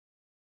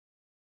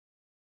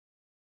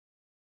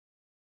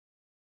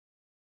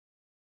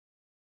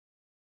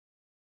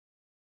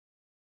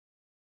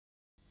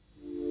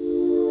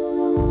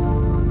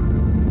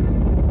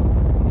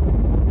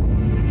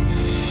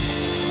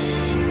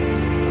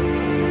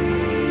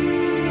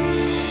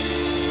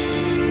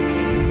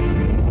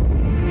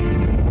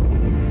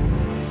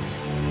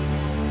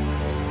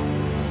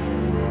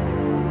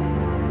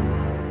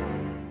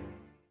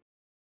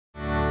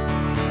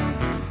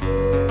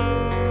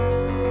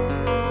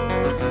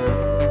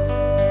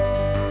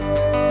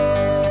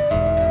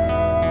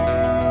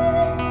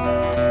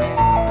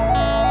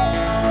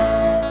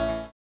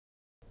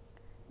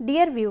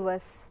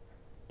viewers,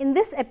 in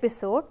this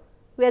episode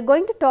we are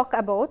going to talk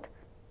about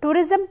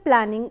tourism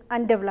planning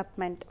and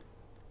development.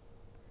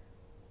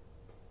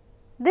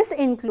 This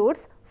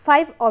includes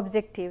 5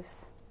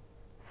 objectives.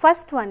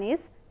 First one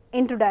is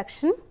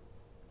introduction,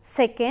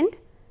 second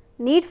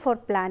need for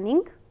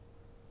planning,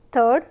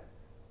 third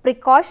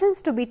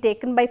precautions to be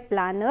taken by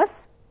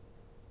planners,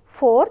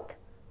 fourth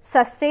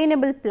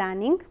sustainable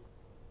planning,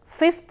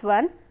 fifth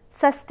one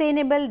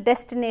sustainable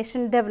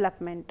destination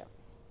development.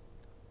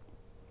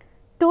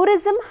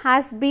 Tourism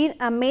has been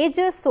a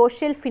major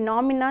social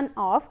phenomenon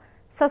of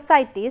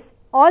societies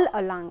all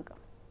along.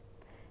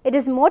 It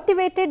is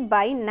motivated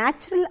by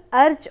natural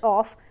urge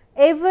of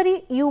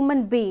every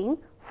human being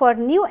for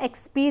new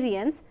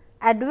experience,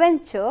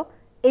 adventure,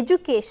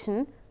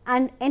 education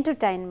and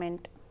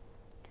entertainment.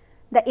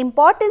 The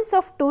importance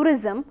of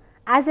tourism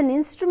as an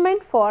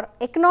instrument for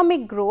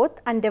economic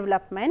growth and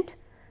development,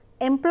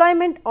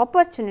 employment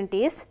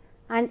opportunities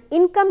and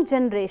income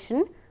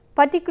generation,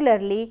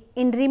 particularly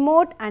in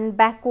remote and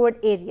backward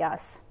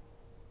areas.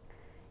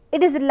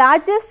 It is the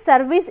largest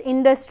service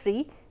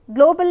industry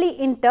globally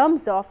in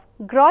terms of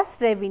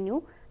gross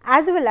revenue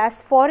as well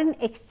as foreign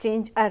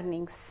exchange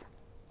earnings.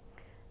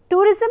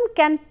 Tourism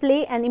can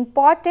play an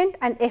important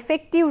and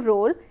effective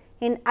role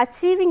in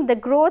achieving the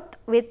growth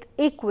with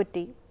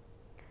equity.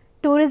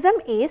 Tourism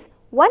is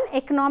one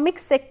economic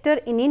sector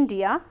in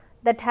India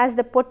that has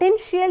the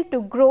potential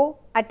to grow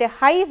at a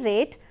high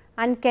rate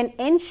and can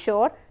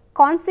ensure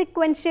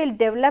consequential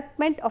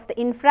development of the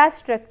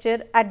infrastructure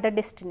at the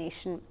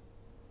destination.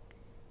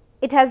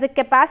 It has the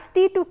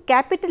capacity to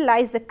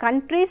capitalize the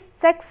country's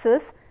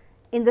success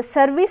in the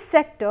service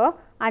sector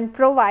and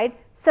provide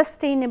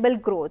sustainable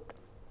growth.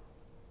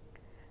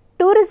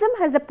 Tourism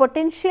has the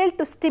potential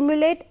to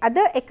stimulate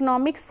other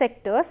economic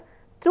sectors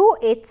through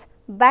its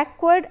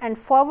backward and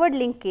forward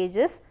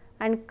linkages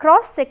and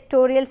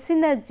cross-sectorial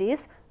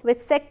synergies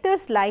with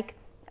sectors like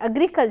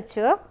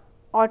agriculture,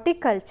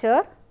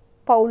 horticulture,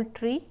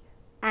 poultry,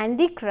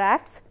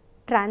 handicrafts,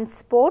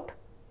 transport,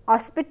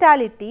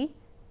 hospitality,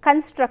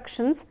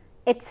 constructions,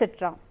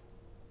 etc.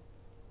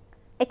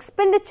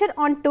 Expenditure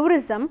on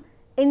tourism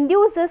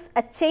induces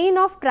a chain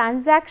of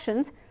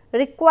transactions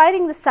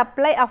requiring the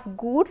supply of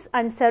goods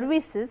and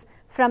services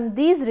from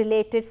these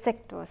related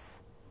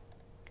sectors.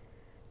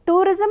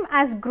 Tourism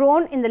has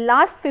grown in the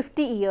last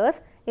 50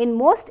 years in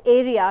most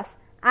areas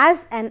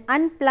as an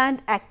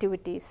unplanned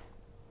activities.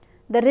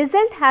 The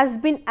result has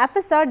been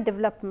FSR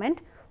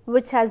development,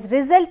 which has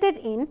resulted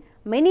in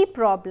many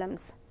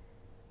problems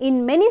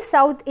in many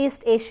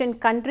Southeast Asian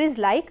countries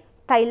like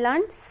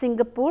Thailand,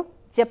 Singapore,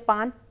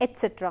 Japan,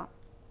 etc.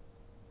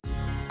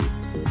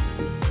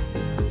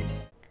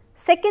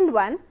 Second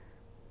one,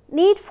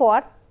 need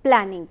for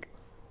planning.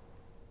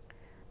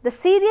 The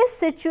serious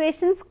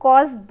situations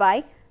caused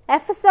by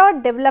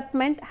FSR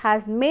development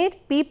has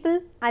made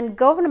people and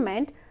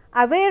government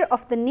aware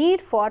of the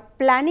need for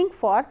planning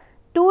for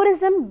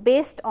tourism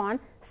based on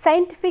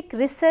scientific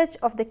research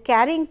of the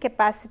carrying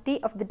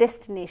capacity of the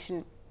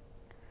destination.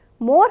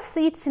 More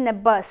seats in a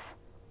bus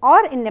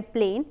or in a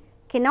plane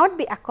cannot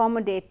be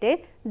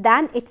accommodated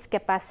than its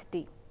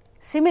capacity.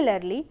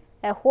 Similarly,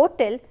 a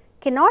hotel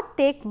cannot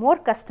take more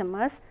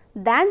customers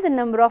than the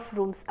number of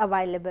rooms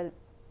available.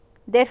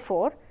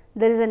 Therefore,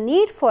 there is a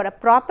need for a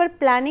proper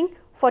planning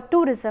for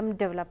tourism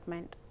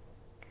development.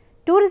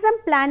 Tourism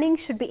planning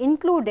should be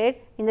included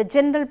in the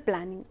general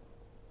planning.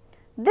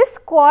 This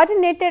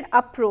coordinated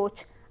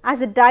approach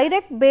has a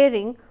direct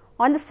bearing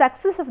on the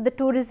success of the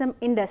tourism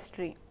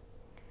industry.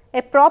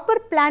 A proper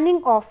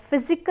planning of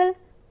physical,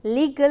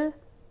 legal,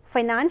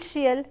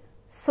 financial,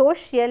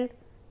 social,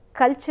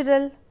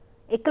 cultural,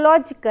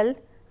 ecological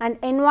and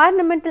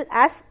environmental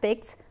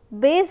aspects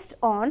based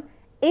on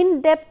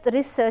in-depth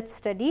research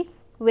study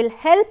will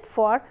help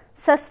for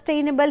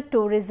sustainable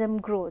tourism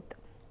growth.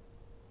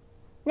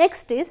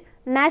 Next is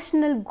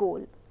national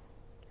goal.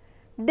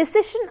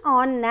 Decision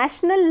on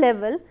national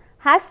level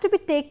has to be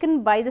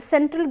taken by the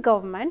central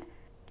government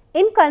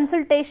in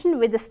consultation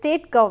with the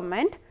state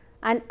government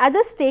and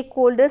other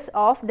stakeholders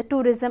of the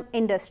tourism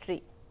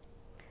industry.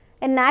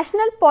 A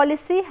national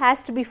policy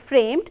has to be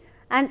framed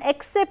and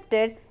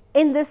accepted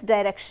in this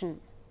direction.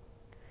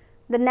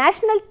 The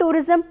National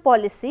Tourism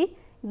Policy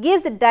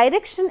gives the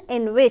direction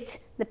in which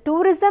the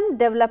tourism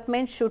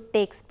development should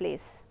take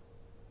place.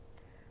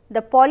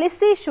 The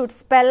policy should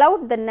spell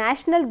out the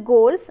national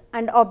goals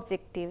and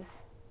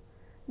objectives.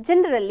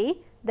 Generally,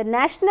 the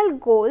national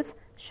goals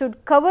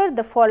should cover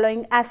the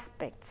following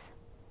aspects.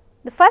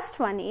 The first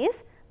one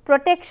is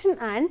protection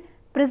and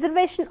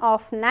preservation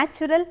of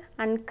natural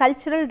and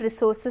cultural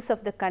resources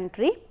of the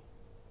country.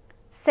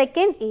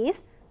 Second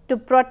is to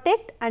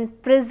protect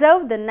and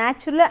preserve the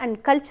natural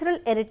and cultural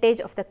heritage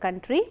of the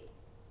country.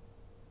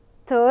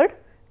 Third,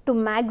 to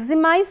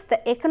maximize the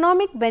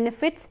economic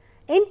benefits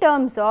in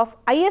terms of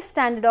higher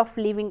standard of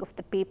living of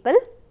the people.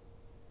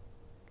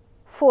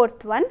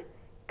 Fourth one,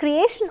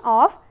 creation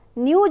of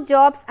new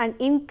jobs and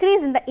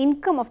increase in the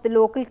income of the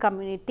local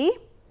community.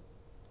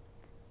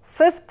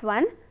 Fifth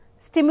one,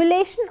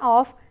 stimulation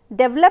of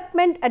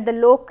development at the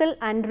local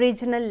and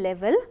regional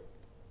level.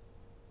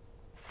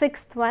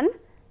 Sixth one,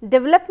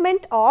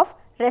 development of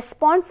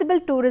responsible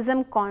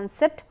tourism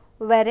concept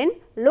wherein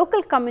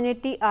local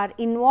community are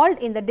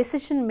involved in the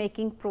decision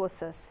making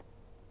process.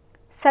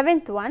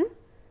 Seventh one,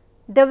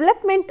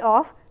 development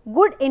of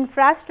good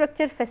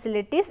infrastructure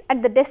facilities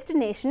at the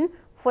destination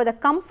for the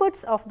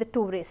comforts of the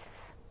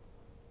tourists.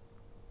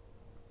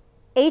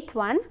 Eighth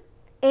one,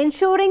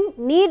 ensuring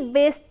need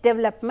based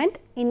development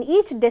in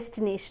each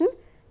destination,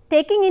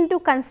 taking into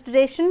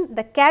consideration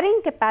the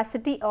carrying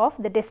capacity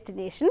of the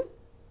destination.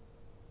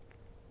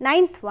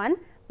 Ninth one,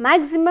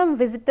 maximum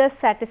visitor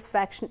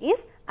satisfaction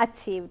is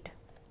achieved.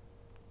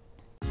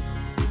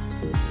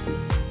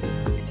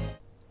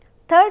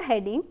 Third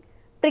heading,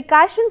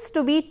 precautions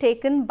to be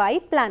taken by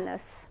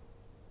planners.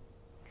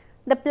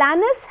 The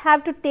planners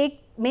have to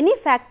take many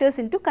factors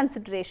into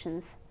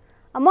considerations.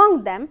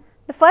 Among them,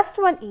 the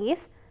first one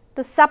is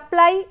to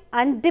supply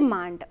and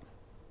demand.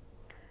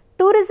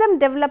 Tourism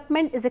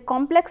development is a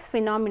complex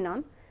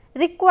phenomenon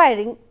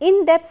requiring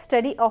in-depth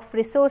study of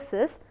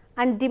resources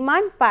and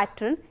demand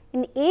pattern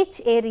in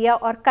each area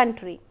or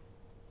country.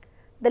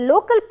 The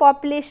local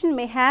population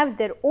may have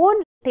their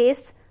own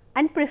tastes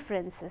and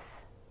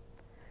preferences.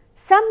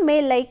 Some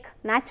may like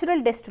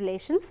natural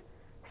destinations,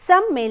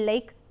 some may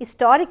like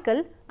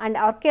historical and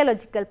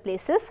archaeological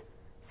places,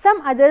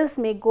 some others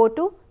may go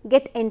to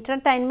get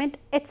entertainment,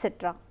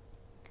 etc.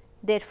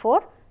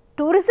 Therefore,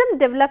 tourism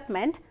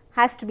development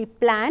has to be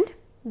planned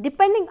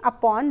depending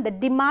upon the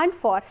demand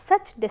for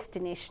such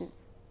destination.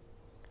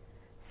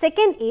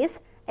 Second is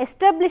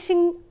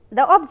establishing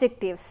the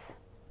objectives.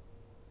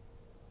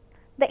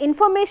 The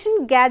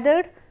information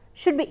gathered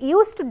should be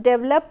used to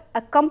develop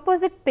a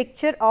composite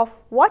picture of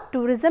what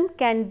tourism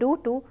can do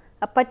to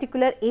a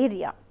particular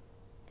area.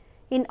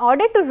 In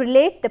order to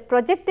relate the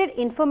projected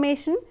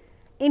information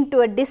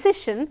into a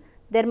decision,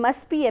 there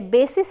must be a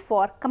basis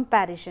for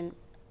comparison.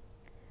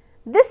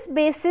 This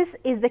basis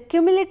is the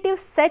cumulative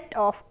set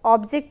of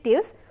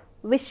objectives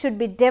which should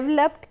be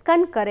developed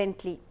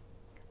concurrently.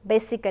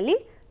 Basically,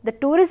 the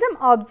tourism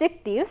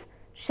objectives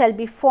shall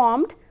be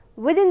formed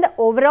within the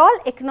overall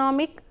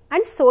economic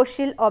and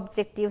social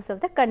objectives of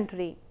the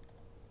country.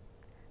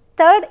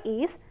 Third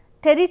is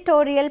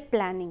territorial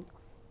planning.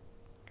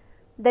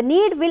 The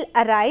need will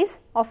arise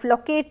of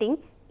locating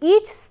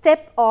each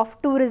step of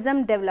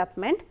tourism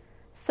development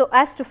so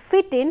as to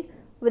fit in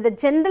with the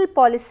general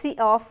policy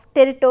of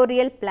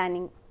territorial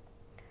planning.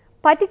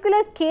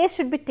 Particular care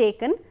should be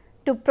taken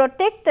to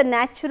protect the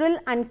natural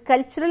and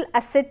cultural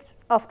assets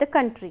of the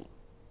country.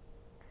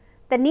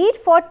 The need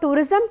for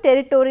tourism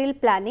territorial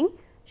planning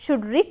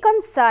should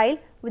reconcile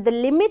with the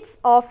limits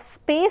of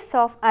space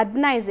of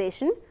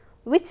urbanization,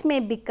 which may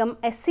become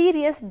a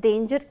serious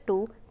danger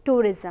to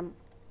tourism.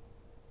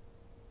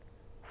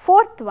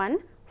 Fourth one,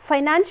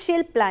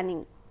 financial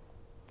planning.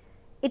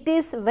 It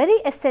is very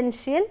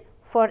essential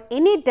for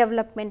any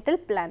developmental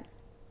plan.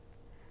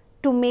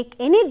 To make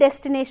any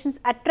destinations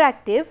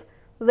attractive,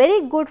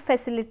 very good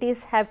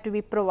facilities have to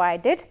be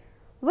provided,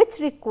 which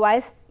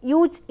requires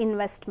huge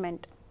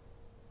investment.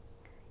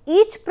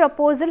 Each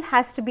proposal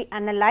has to be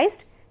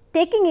analyzed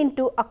taking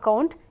into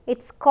account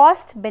its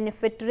cost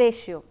benefit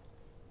ratio.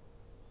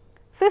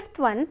 Fifth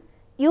one,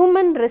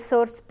 human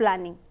resource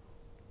planning.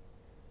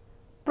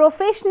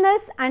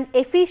 Professionals and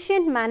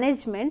efficient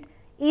management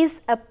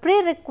is a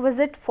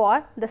prerequisite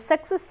for the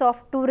success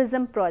of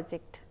tourism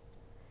project.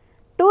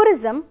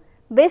 Tourism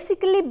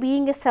basically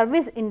being a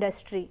service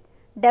industry,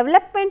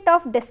 development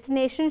of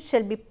destinations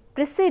shall be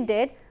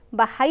preceded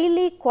by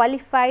highly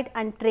qualified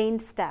and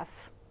trained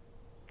staff.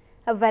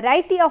 A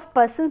variety of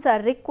persons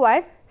are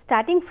required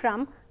starting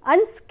from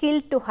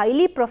unskilled to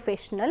highly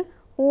professional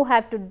who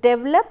have to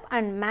develop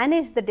and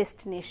manage the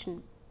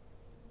destination.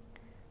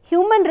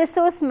 Human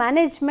resource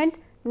management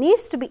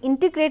needs to be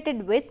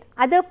integrated with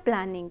other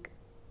planning.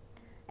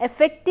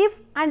 Effective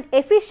and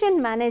efficient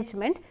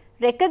management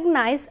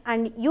recognizes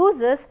and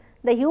uses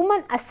the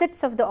human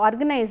assets of the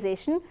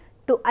organization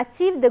to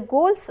achieve the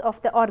goals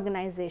of the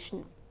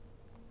organization.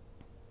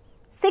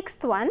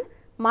 Sixth one,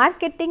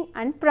 marketing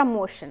and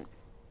promotion.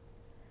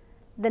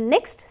 The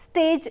next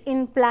stage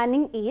in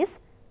planning is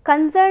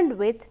concerned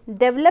with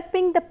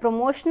developing the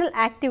promotional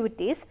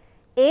activities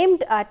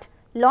aimed at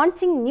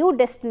launching new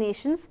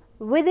destinations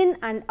within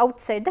and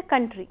outside the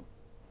country.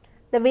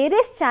 The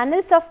various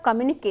channels of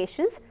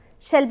communications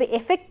shall be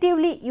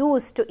effectively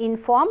used to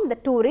inform the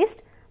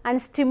tourist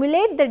and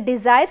stimulate the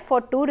desire for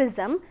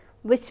tourism,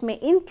 which may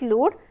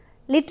include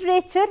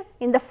literature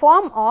in the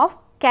form of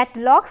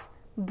catalogs,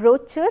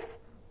 brochures,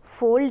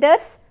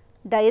 folders,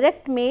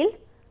 direct mail,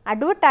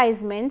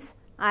 advertisements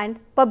and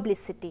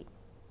publicity.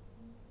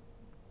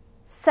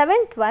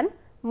 Seventh one,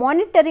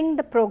 monitoring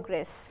the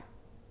progress.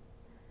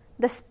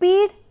 The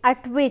speed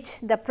at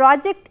which the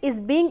project is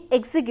being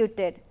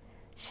executed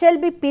shall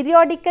be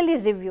periodically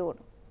reviewed.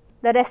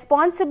 The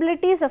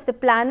responsibilities of the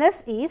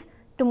planners is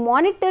to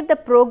monitor the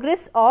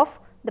progress of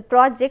the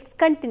projects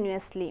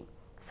continuously,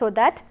 so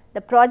that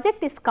the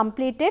project is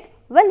completed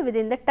well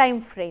within the time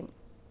frame.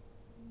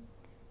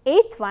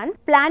 Eighth one,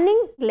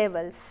 planning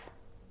levels.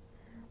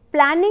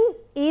 Planning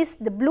is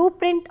the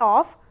blueprint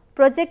of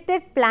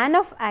projected plan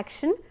of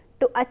action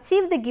to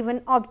achieve the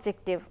given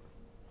objective.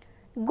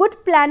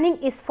 Good planning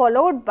is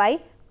followed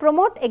by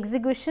prompt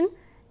execution,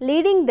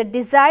 leading the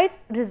desired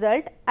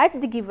result at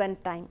the given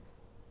time.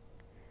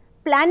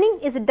 Planning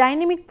is a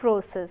dynamic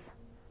process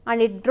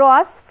and it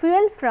draws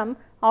fuel from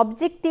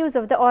objectives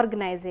of the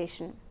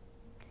organization.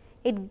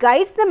 It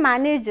guides the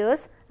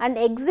managers and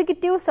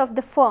executives of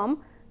the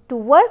firm to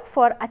work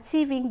for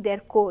achieving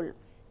their goal.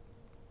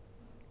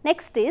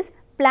 Next is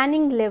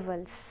planning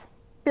levels.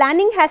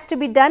 Planning has to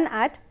be done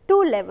at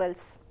two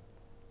levels.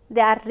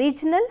 They are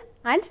regional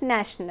and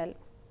national.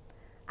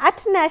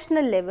 At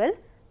national level,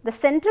 the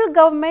central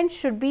government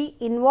should be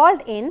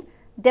involved in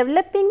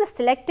developing the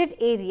selected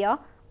area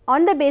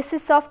on the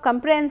basis of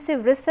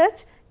comprehensive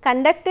research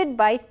conducted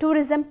by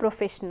tourism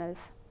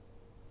professionals.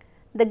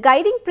 The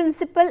guiding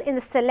principle in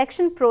the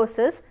selection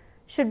process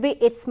should be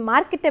its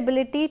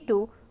marketability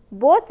to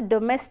both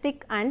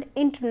domestic and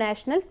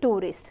international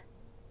tourists,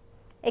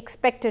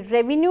 expected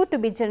revenue to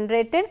be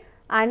generated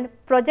and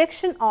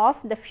projection of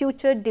the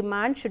future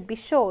demand should be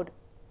showed.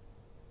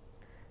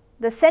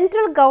 The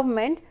central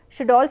government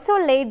should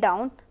also lay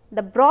down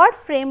the broad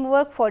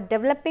framework for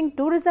developing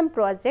tourism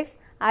projects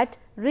at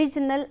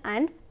regional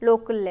and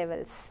local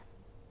levels.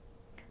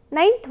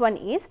 Ninth one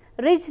is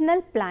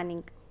regional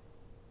planning.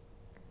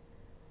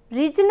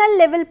 Regional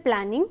level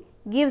planning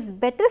gives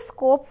better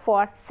scope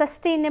for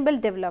sustainable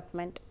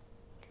development.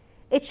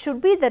 It should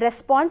be the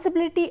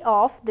responsibility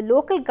of the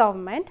local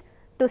government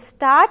to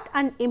start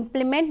and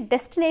implement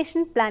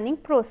destination planning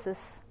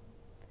process.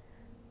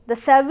 The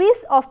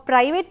service of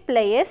private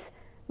players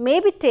may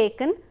be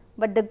taken,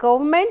 but the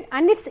government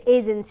and its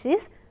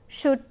agencies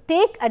should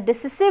take a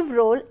decisive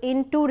role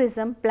in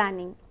tourism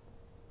planning.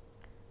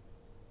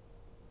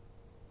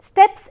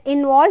 Steps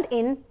involved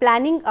in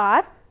planning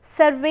are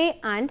survey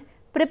and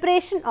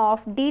preparation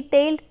of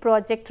detailed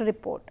project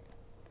report.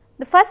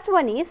 The first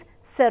one is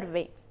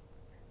survey.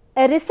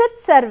 A research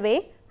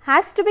survey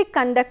has to be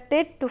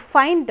conducted to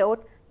find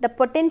out the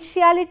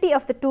potentiality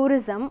of the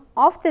tourism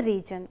of the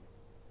region.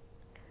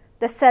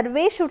 The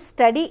survey should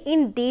study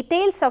in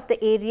details of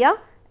the area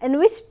in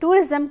which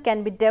tourism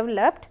can be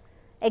developed,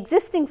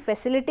 existing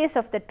facilities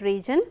of that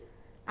region,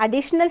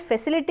 additional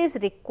facilities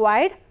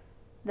required,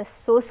 the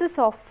sources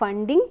of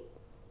funding,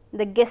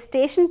 the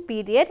gestation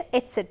period,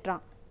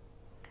 etc.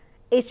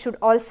 It should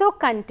also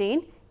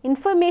contain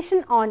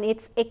information on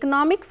its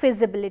economic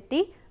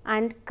feasibility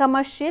and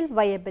commercial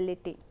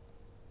viability.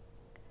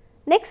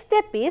 Next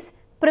step is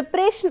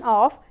preparation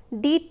of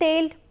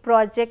detailed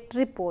project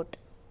report.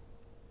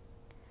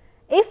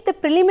 If the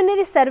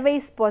preliminary survey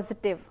is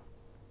positive,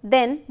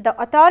 then the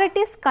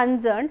authorities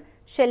concerned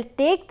shall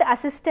take the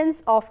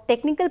assistance of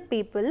technical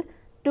people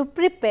to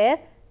prepare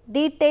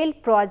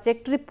detailed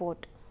project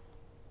report.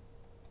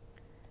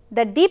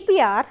 The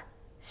DPR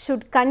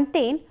should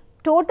contain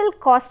total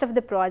cost of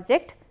the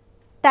project,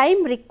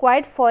 time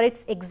required for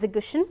its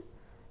execution,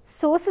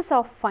 sources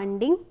of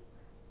funding,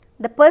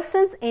 the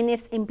persons in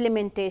its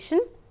implementation,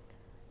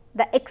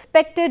 the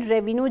expected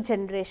revenue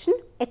generation,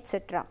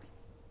 etc.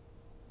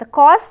 The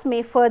cost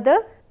may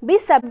further be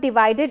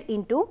subdivided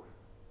into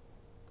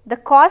the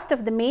cost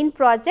of the main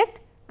project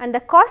and the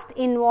cost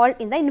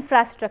involved in the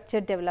infrastructure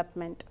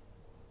development.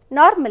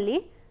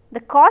 Normally,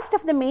 the cost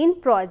of the main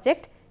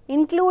project,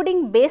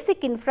 including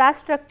basic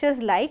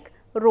infrastructures like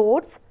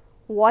roads,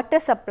 water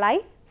supply,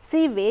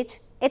 sewage,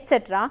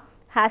 etc.,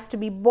 has to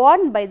be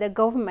borne by the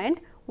government,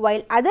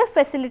 while other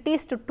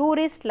facilities to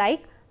tourists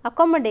like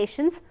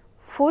accommodations,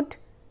 food,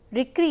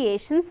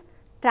 recreations,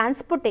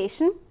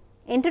 transportation,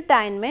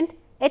 entertainment,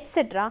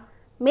 etc.,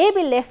 may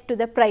be left to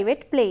the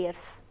private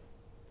players.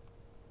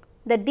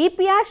 The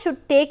DPR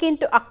should take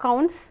into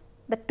accounts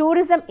the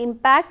tourism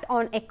impact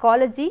on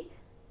ecology,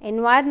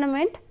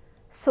 environment,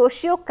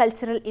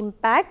 socio-cultural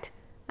impact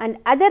and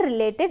other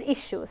related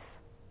issues.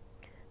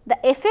 The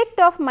effect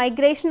of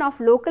migration of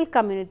local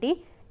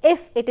community,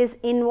 if it is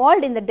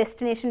involved in the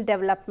destination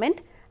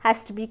development,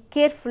 has to be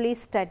carefully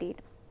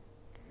studied.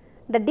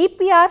 The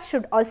DPR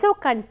should also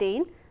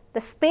contain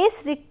the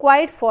space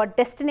required for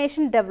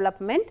destination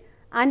development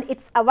and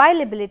its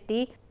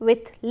availability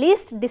with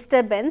least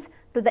disturbance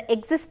to the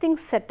existing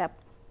setup.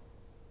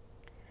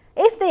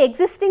 If the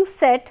existing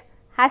set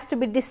has to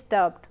be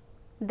disturbed,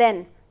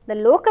 then the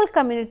local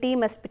community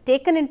must be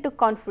taken into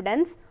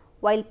confidence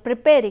while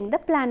preparing the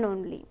plan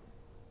only.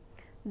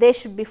 They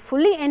should be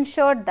fully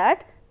ensured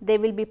that they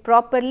will be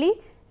properly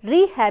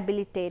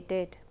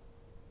rehabilitated.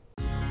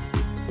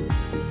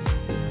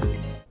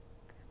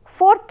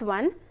 Fourth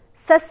one,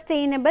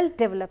 sustainable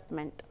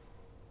development.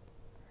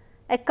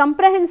 A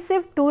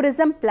comprehensive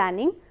tourism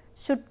planning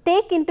should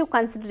take into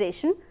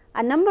consideration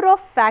a number of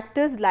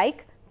factors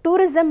like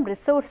tourism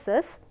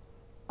resources,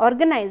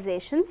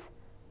 organizations,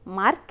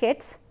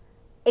 markets,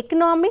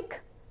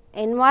 economic,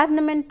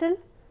 environmental,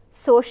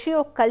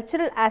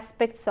 socio-cultural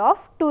aspects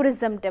of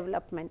tourism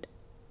development.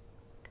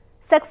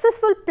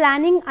 Successful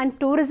planning and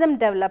tourism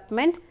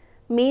development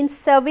means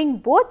serving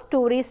both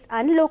tourist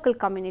and local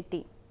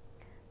community.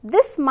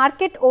 This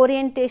market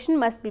orientation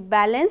must be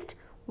balanced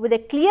with a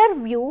clear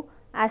view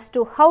as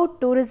to how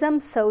tourism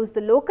serves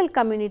the local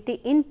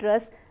community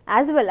interest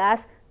as well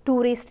as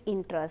tourist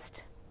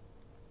interest.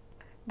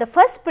 The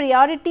first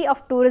priority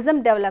of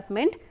tourism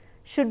development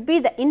should be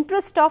the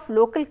interest of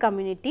local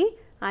community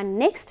and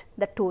next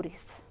the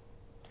tourists.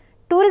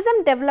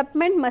 Tourism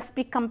development must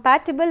be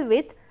compatible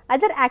with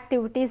other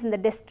activities in the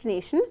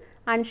destination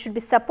and should be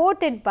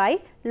supported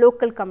by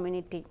local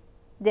community.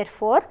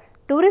 Therefore,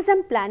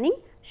 tourism planning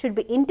should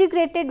be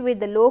integrated with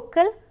the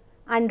local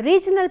and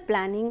regional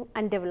planning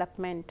and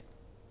development.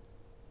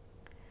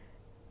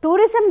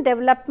 Tourism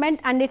development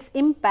and its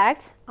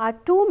impacts are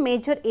two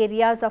major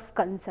areas of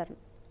concern.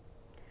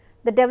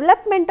 The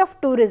development of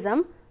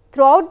tourism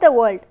throughout the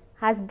world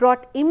has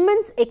brought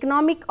immense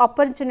economic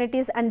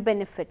opportunities and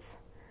benefits,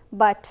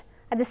 but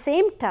at the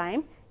same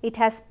time it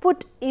has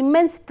put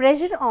immense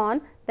pressure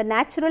on the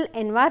natural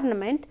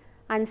environment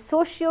and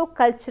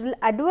socio-cultural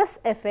adverse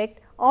effect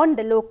on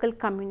the local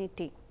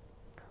community.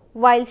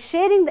 While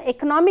sharing the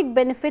economic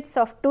benefits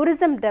of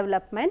tourism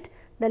development,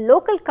 the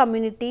local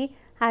community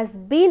has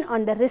been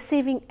on the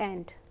receiving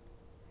end.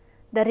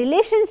 The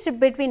relationship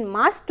between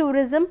mass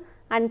tourism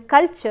and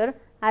culture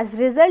has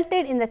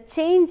resulted in the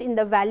change in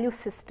the value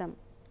system.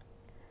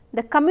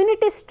 The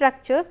community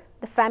structure,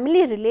 the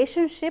family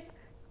relationship,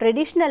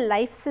 traditional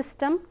life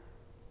system,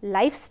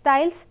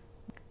 lifestyles,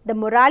 the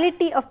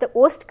morality of the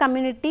host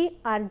community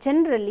are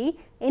generally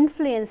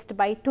influenced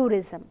by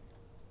tourism.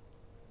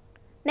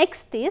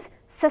 Next is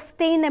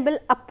sustainable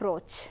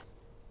approach.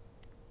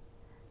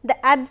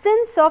 The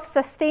absence of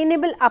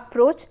sustainable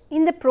approach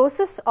in the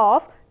process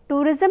of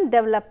tourism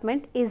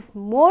development is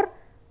more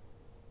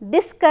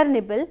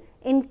discernible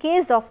in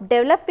case of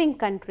developing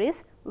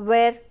countries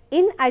where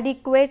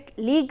inadequate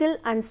legal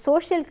and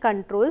social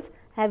controls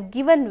have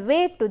given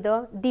way to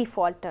the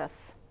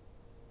defaulters.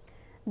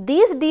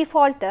 These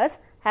defaulters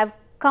have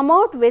come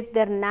out with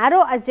their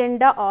narrow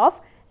agenda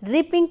of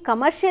reaping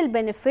commercial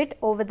benefit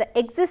over the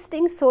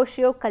existing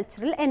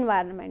socio-cultural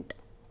environment.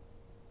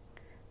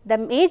 The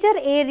major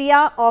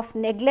area of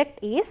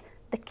neglect is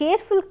the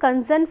careful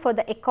concern for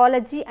the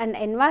ecology and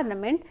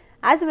environment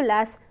as well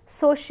as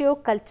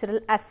socio-cultural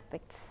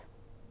aspects.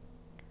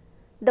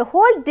 The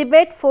whole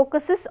debate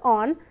focuses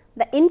on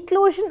the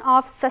inclusion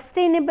of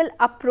sustainable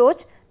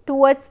approach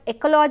towards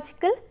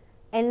ecological,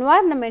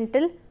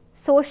 environmental,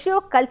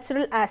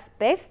 socio-cultural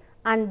aspects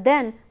and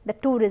then the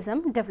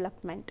tourism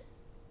development.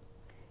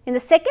 In the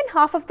second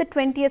half of the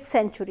 20th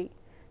century,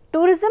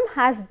 tourism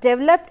has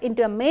developed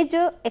into a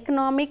major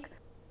economic,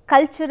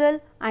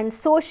 cultural and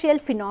social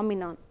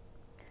phenomenon.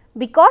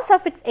 Because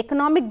of its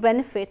economic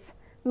benefits,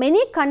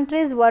 many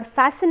countries were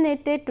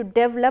fascinated to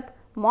develop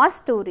mass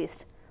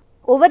tourists,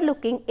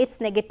 overlooking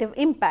its negative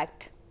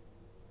impact.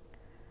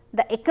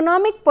 The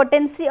economic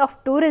potency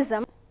of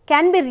tourism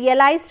can be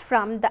realized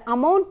from the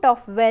amount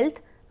of wealth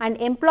and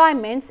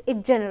employments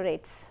it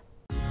generates.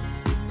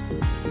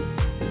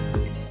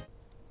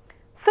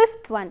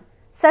 Fifth one,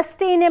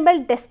 sustainable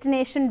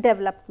destination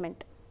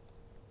development.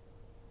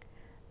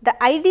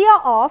 The idea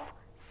of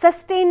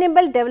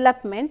sustainable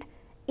development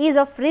is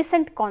of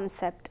recent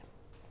concept.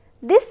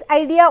 This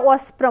idea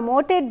was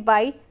promoted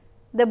by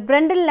the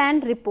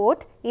Brundtland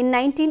Report in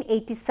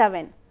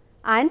 1987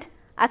 and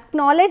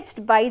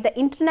acknowledged by the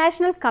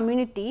international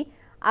community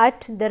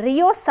at the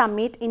Rio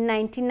Summit in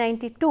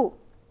 1992.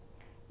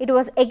 It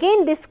was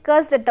again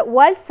discussed at the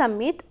World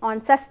Summit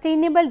on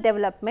Sustainable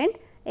Development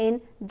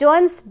in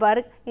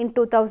Johannesburg in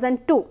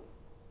 2002.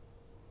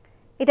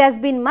 It has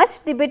been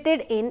much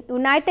debated in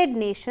United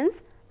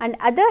Nations and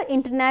other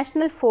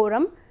international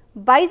forums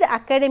by the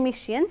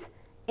academicians,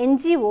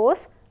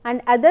 NGOs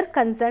and other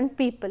concerned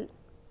people.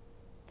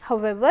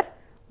 However,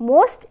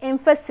 most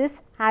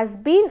emphasis has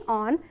been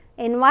on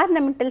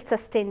environmental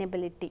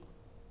sustainability.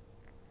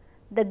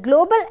 The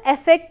global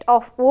effect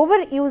of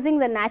overusing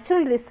the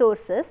natural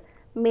resources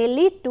may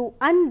lead to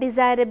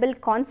undesirable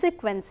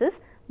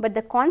consequences, but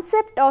the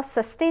concept of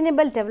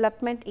sustainable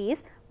development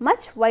is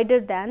much wider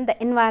than the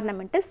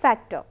environmental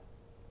factor.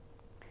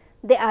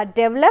 They are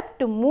developed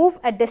to move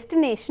a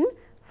destination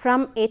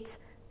from its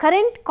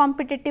current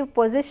competitive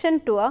position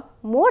to a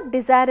more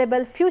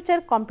desirable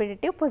future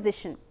competitive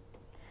position.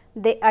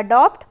 They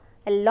adopt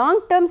a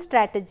long-term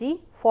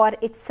strategy for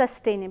its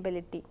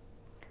sustainability.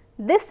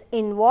 This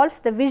involves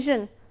the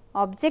vision,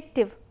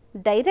 objective,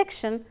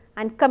 direction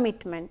and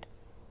commitment.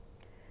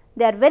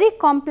 They are very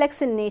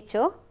complex in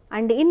nature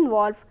and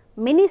involve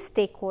many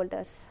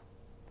stakeholders.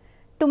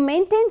 To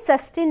maintain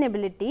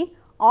sustainability,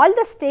 all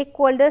the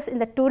stakeholders in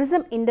the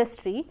tourism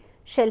industry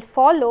shall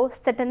follow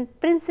certain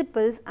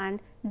principles and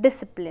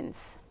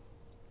disciplines.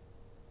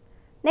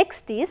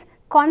 Next is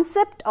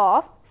concept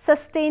of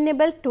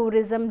sustainable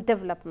tourism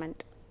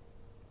development.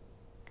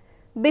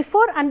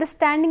 Before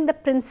understanding the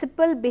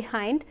principle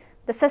behind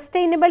the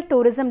sustainable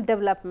tourism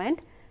development,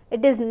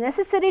 it is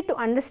necessary to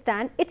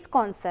understand its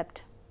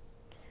concept.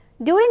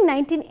 During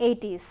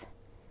 1980s,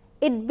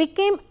 it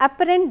became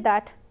apparent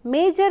that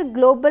major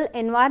global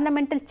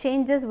environmental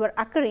changes were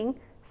occurring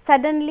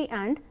suddenly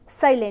and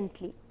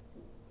silently.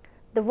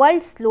 The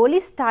world slowly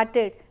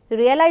started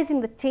realizing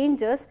the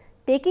changes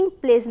taking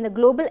place in the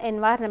global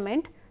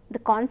environment, the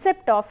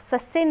concept of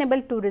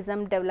sustainable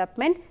tourism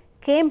development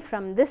came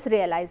from this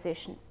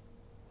realization.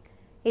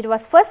 It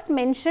was first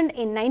mentioned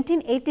in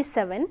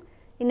 1987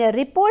 in a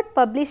report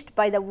published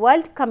by the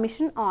World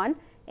Commission on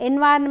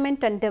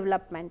Environment and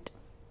Development.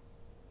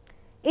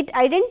 It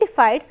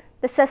identified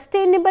the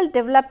sustainable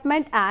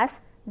development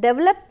as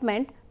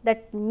development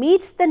that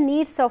meets the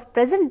needs of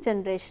present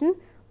generation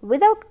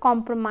without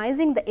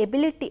compromising the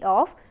ability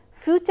of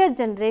future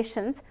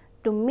generations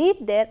to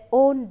meet their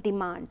own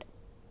demand.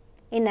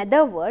 In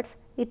other words,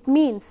 it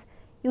means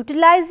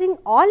utilizing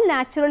all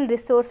natural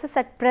resources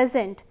at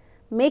present,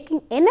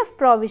 making enough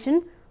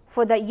provision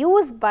for the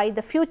use by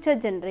the future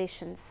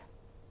generations.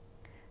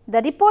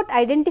 The report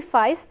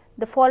identifies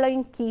the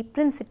following key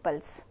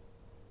principles.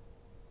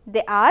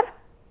 They are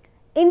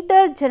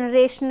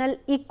intergenerational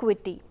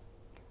equity.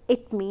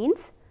 It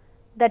means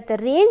that the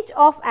range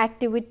of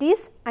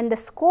activities and the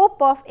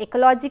scope of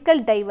ecological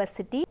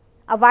diversity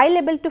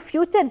available to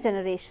future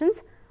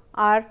generations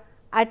are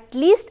at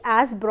least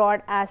as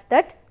broad as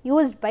that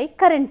used by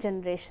current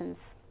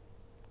generations.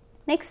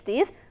 Next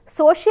is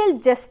social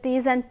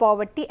justice and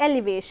poverty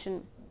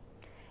alleviation.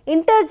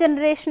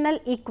 Intergenerational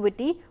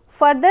equity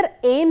further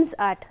aims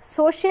at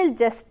social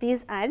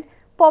justice and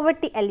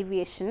poverty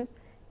alleviation,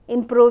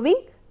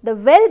 improving the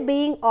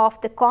well-being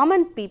of the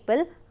common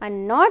people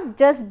and not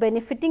just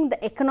benefiting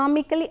the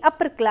economically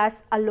upper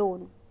class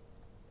alone.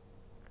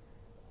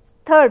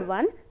 Third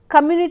one,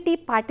 community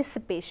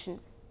participation.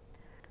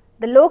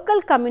 The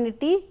local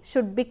community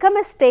should become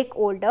a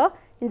stakeholder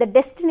in the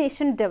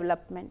destination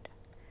development.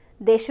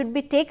 They should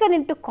be taken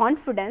into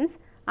confidence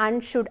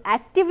and should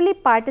actively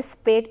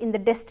participate in the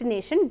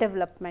destination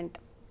development.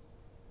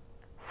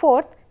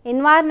 Fourth,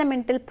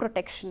 environmental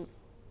protection.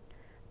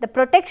 The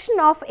protection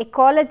of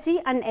ecology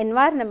and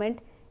environment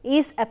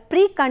is a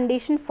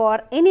precondition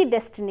for any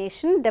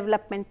destination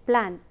development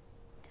plan.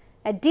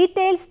 A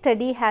detailed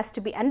study has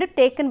to be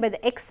undertaken by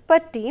the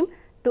expert team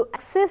to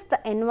assess the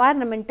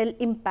environmental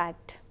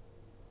impact.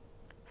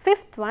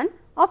 Fifth one,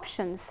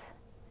 options.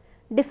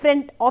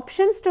 Different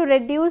options to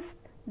reduce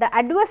the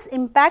adverse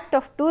impact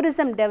of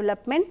tourism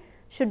development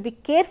should be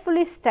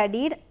carefully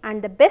studied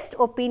and the best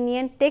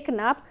opinion taken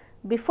up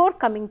before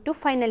coming to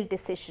final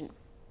decision.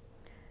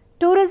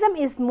 Tourism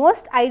is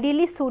most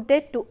ideally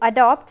suited to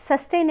adopt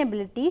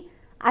sustainability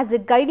as a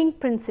guiding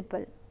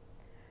principle.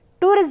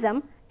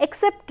 Tourism,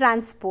 except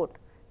transport,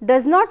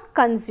 does not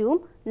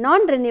consume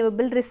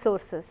non-renewable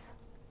resources.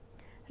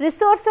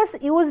 Resources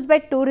used by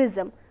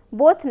tourism,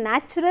 both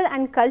natural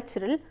and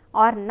cultural,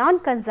 are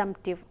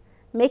non-consumptive,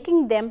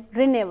 making them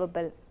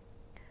renewable.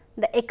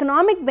 The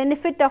economic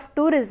benefit of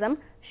tourism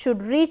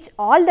should reach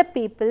all the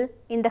people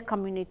in the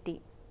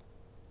community.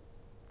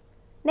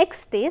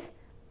 Next is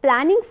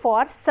planning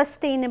for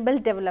sustainable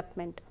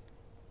development.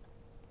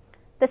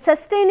 The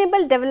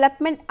sustainable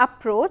development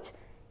approach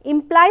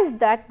implies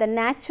that the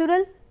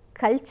natural,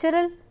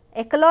 cultural,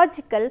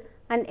 ecological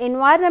and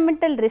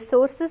environmental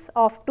resources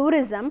of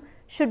tourism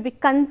should be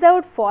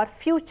conserved for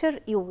future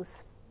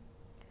use.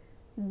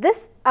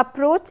 This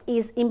approach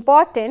is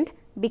important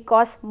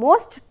because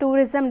most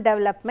tourism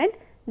development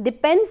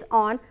depends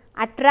on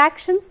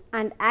attractions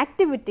and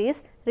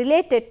activities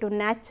related to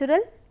natural,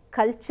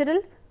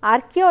 cultural,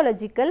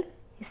 archaeological,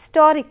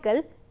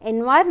 historical,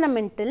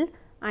 environmental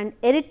and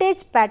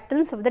heritage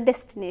patterns of the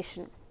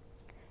destination.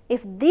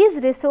 If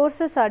these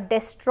resources are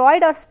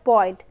destroyed or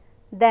spoiled,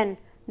 then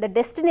the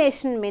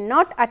destination may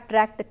not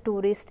attract the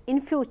tourist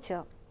in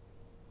future.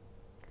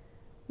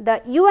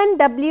 The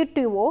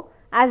UNWTO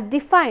has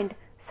defined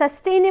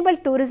sustainable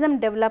tourism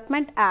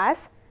development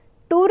as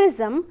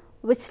tourism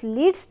which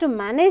leads to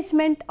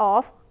management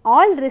of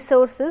all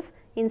resources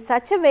in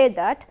such a way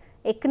that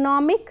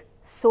economic,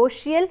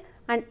 social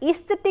and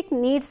aesthetic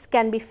needs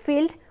can be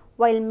filled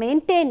while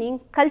maintaining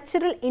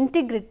cultural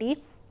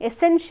integrity,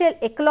 essential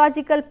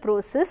ecological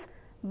process,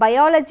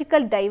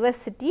 biological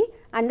diversity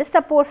and the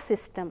support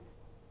system.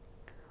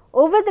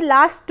 Over the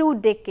last 2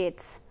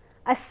 decades,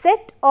 a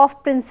set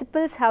of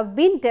principles have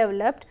been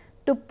developed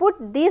to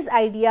put these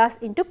ideas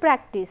into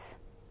practice.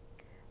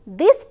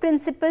 These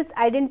principles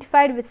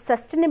identified with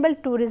sustainable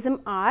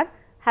tourism are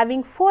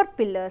having 4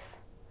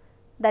 pillars,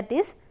 that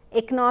is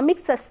economic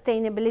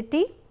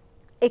sustainability,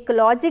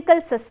 ecological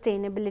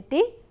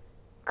sustainability,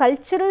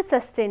 cultural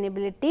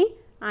sustainability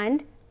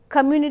and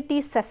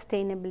community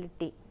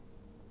sustainability.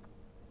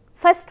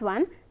 First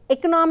one,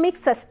 economic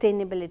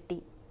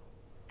sustainability.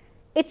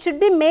 It should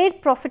be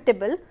made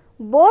profitable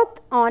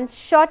both on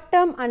short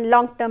term and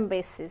long term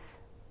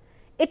basis.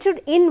 It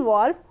should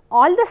involve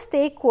all the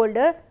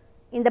stakeholders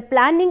in the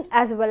planning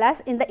as well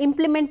as in the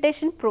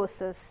implementation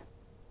process.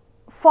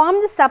 Form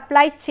the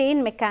supply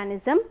chain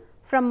mechanism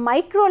from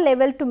micro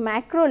level to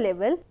macro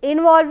level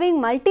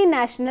involving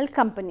multinational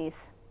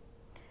companies.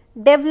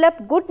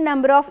 Develop good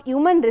number of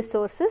human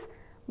resources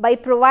by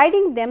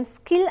providing them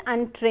skill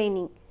and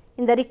training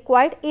in the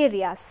required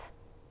areas.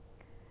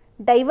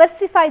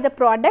 Diversify the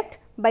product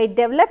by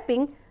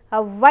developing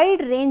a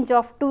wide range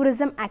of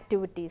tourism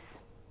activities.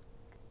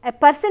 A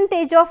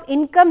percentage of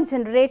income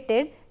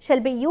generated shall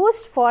be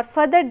used for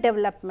further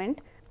development,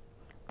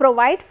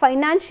 provide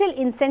financial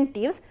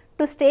incentives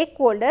to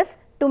stakeholders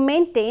to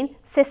maintain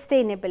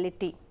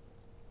sustainability.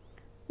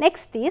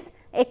 Next is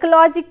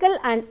ecological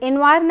and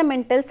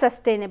environmental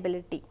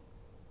sustainability.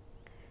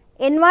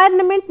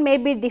 Environment may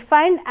be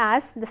defined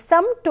as the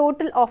sum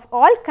total of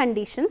all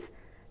conditions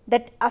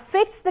that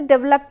affects the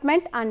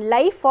development and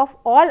life of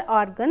all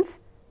organs.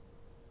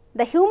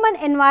 The human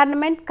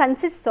environment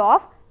consists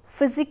of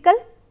physical,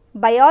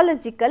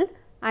 biological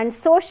and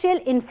social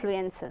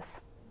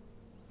influences.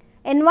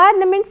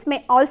 Environments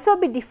may also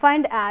be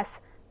defined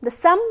as the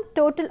sum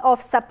total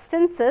of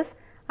substances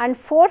and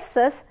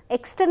forces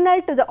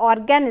external to the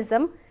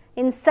organism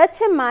in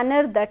such a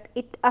manner that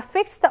it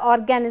affects the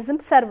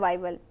organism's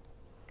survival.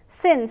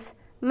 Since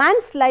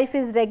man's life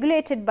is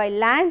regulated by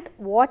land,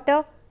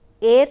 water,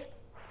 air,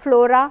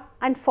 flora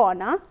and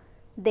fauna,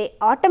 they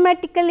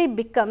automatically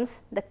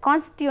becomes the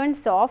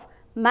constituents of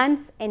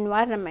man's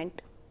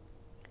environment.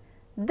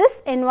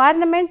 This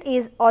environment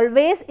is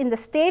always in the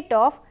state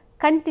of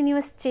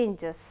continuous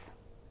changes.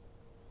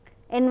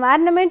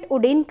 Environment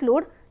would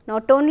include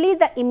not only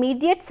the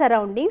immediate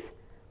surroundings,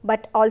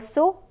 but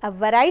also a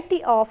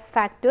variety of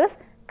factors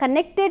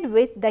connected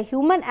with the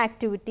human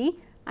activity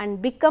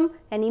and become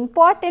an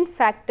important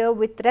factor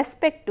with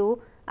respect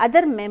to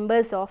other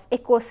members of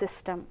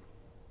ecosystem.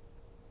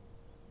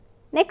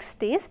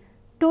 Next is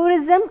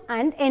tourism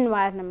and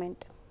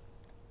environment.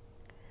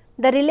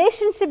 The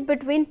relationship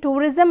between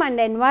tourism and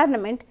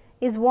environment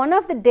is one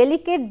of the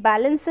delicate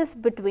balances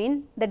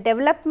between the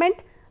development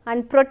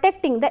and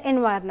protecting the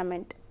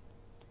environment.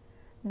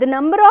 The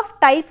number of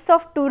types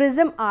of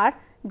tourism are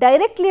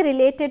directly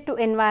related to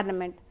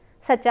environment,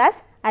 such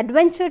as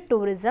adventure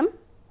tourism,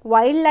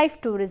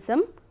 wildlife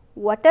tourism,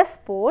 water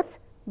sports,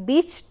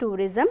 beach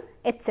tourism,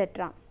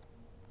 etc.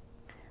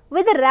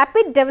 With the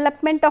rapid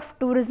development of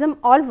tourism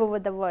all over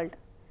the world,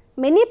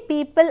 many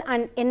people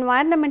and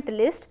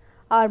environmentalists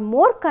are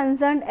more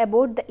concerned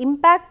about the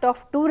impact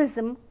of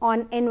tourism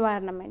on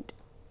environment.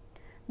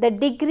 The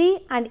degree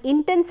and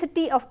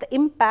intensity of the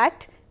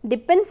impact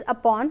depends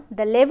upon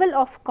the level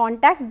of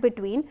contact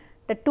between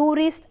the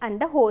tourist and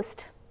the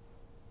host,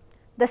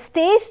 the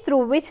stage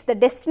through which the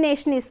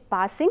destination is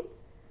passing,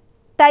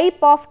 type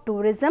of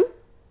tourism,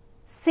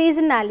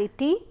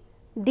 seasonality,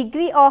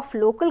 degree of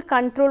local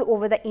control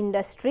over the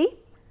industry,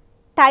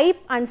 type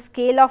and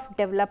scale of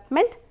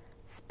development,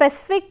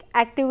 specific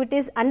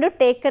activities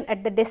undertaken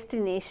at the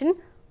destination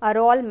are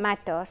all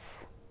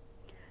matters.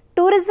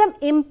 Tourism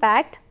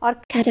impact are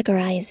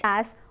categorized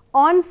as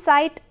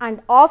on-site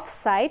and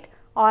off-site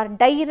or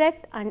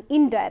direct and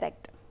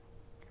indirect.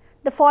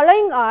 The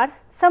following are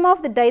some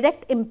of the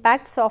direct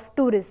impacts of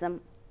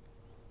tourism.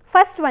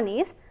 First one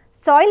is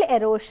soil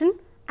erosion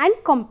and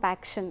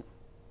compaction.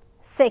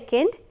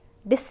 Second,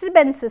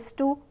 disturbances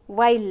to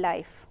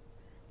wildlife.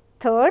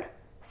 Third,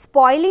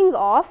 spoiling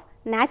of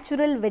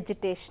natural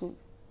vegetation.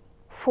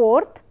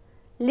 Fourth,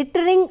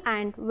 littering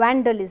and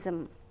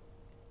vandalism.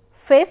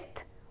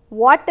 Fifth,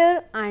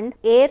 water and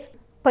air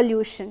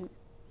pollution.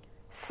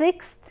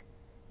 Sixth,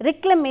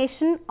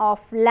 reclamation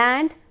of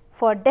land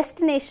for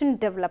destination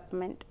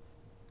development.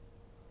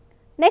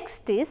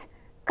 Next is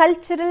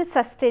cultural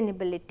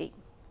sustainability.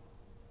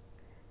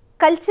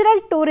 Cultural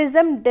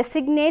tourism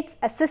designates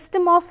a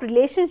system of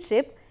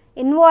relationship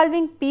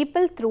involving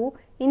people through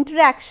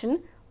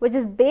interaction which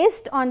is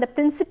based on the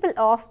principle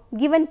of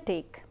give and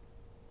take.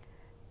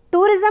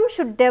 Tourism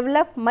should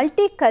develop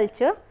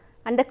multicultural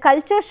and the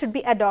culture should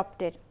be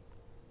adopted,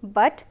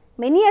 but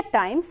many a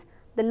times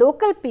the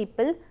local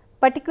people,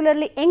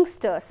 particularly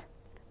youngsters,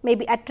 may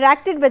be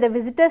attracted by the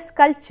visitors'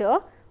 culture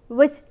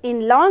which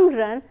in long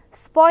run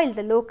spoil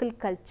the local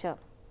culture.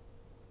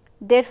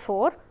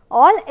 Therefore,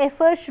 all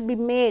efforts should be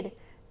made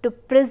to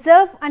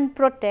preserve and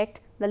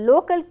protect the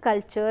local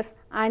cultures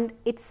and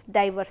its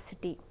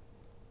diversity.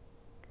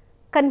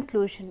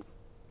 Conclusion.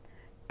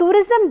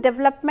 Tourism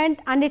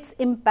development and its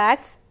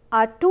impacts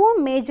are two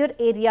major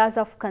areas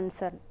of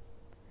concern.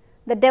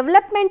 The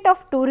development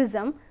of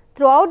tourism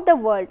throughout the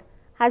world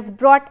has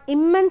brought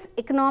immense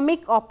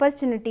economic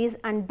opportunities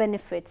and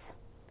benefits,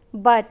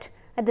 but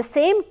at the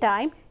same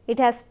time it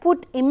has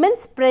put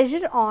immense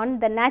pressure on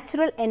the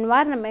natural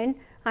environment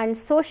and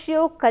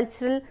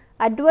socio-cultural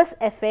adverse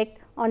effect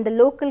on the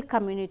local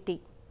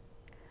community.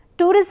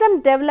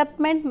 Tourism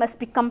development must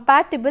be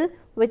compatible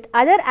with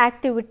other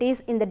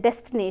activities in the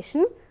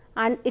destination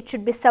and it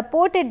should be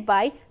supported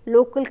by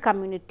local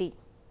community.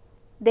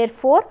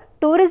 Therefore,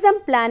 tourism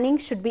planning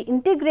should be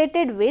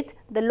integrated with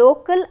the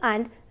local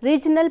and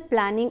regional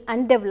planning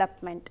and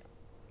development.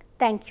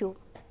 Thank you.